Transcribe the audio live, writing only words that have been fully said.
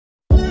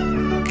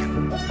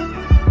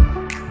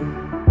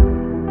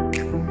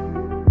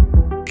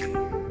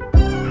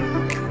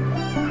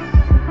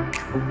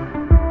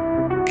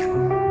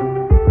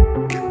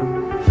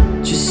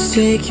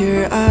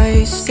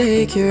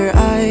take your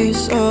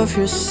eyes off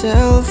your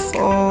cell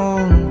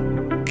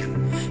phone.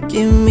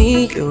 Give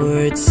me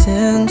your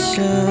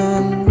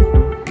attention.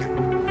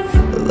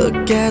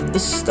 Look at the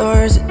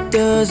stars, it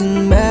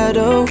doesn't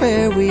matter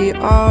where we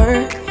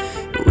are.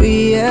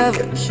 We have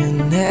a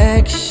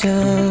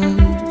connection.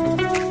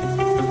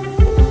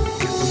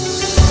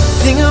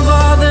 Think of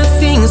all the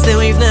things that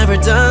we've never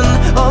done.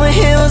 All the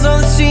hills, all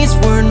the streets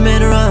weren't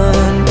meant to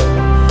run.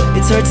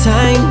 It's our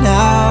time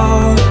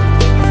now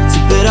to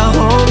build our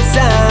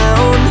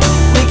hometown.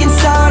 We can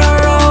start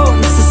our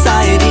own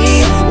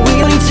society. We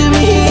don't need to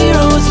be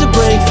heroes to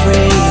break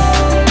free.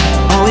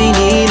 All we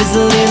need is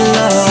a little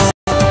love.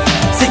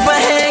 Take my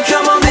hand,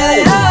 come on, build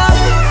it up.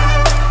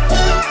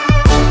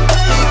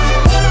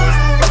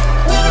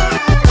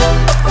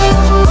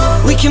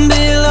 We can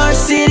build our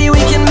city,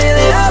 we can build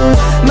it up.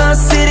 My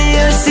city,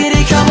 your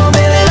city, come on,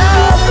 build it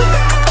up.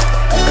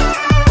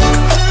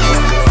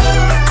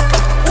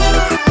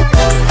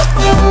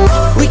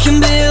 We can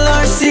build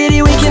our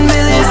city, we can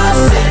build it up.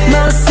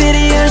 My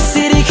city, your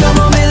city, come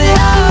on, build it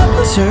up.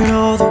 Turn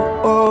all the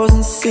walls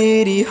in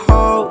city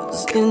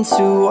halls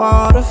into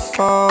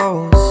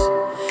waterfalls.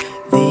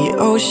 The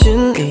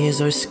ocean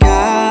is our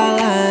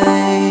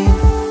skyline.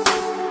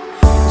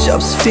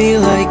 Jobs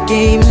feel like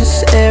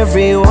games,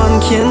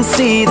 everyone can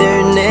see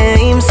their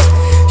names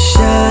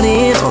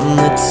shining on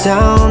the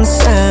town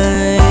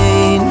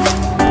sign.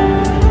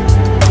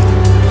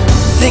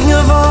 Think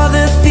of all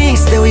the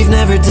things that we've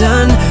never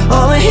done.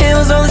 All the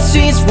hills, all the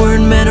streets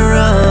weren't meant to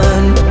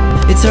run.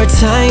 It's our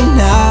time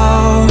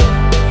now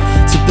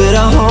to build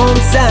a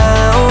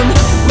hometown.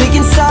 We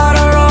can start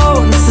our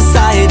own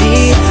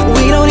society.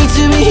 We don't need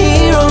to be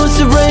heroes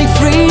to break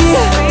free.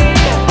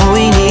 All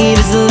we need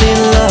is a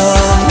little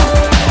love.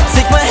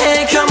 Take my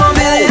hand, come on,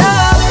 build it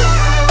up.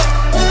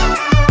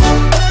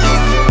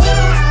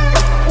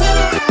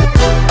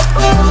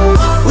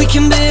 We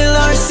can build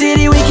our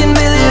city, we can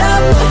build it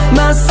up.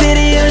 My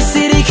city, your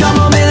city, come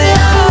on, build it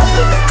up.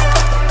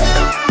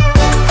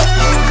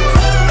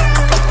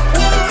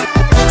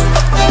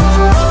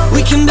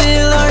 We can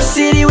build our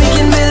city, we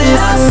can build it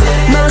up.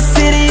 My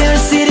city, your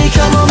city,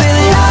 come on, build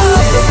it up.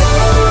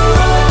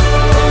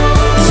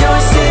 Your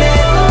city,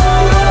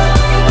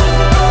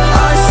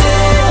 our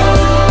city.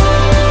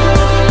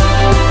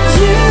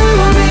 You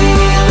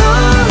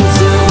belong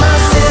to my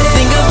city.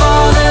 Think of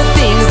all the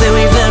things that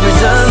we've never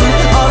done.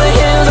 All the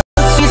hills,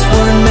 all the streets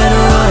weren't meant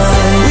to run.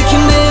 We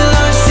can build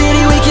our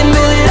city, we can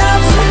build it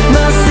up.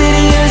 My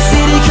city, your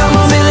city, come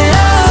on, build it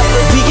up.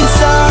 We can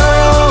start our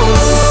own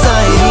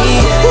society.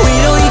 We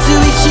don't need to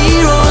be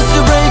heroes to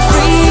break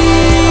free.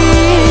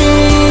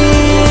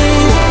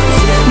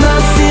 My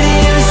city,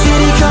 your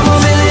city, come on,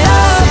 build it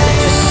up.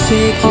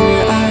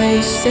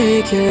 Just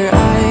take your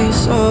eyes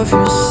off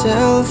your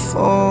cell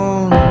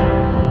phone.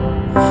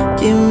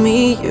 Give me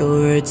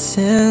your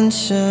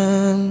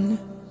attention.